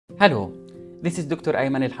Hello, this is Dr.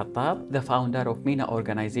 Ayman Al-Hattab, the founder of MENA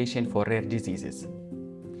Organization for Rare Diseases.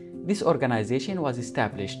 This organization was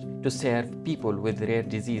established to serve people with rare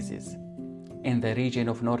diseases in the region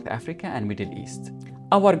of North Africa and Middle East.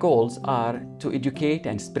 Our goals are to educate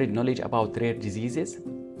and spread knowledge about rare diseases,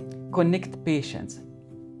 connect patients,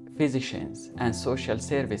 physicians, and social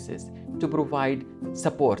services to provide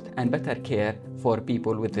support and better care for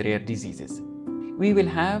people with rare diseases. We will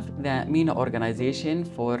have the MENA Organization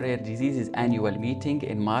for Rare Diseases annual meeting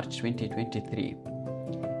in March 2023.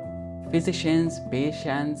 Physicians,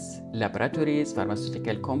 patients, laboratories,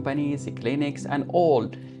 pharmaceutical companies, clinics, and all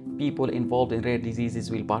people involved in rare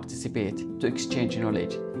diseases will participate to exchange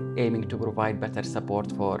knowledge, aiming to provide better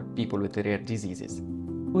support for people with rare diseases.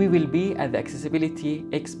 We will be at the Accessibility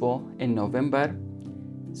Expo in November,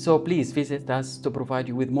 so please visit us to provide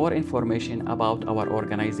you with more information about our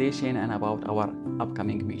organization and about our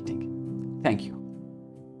upcoming meeting. Thank you.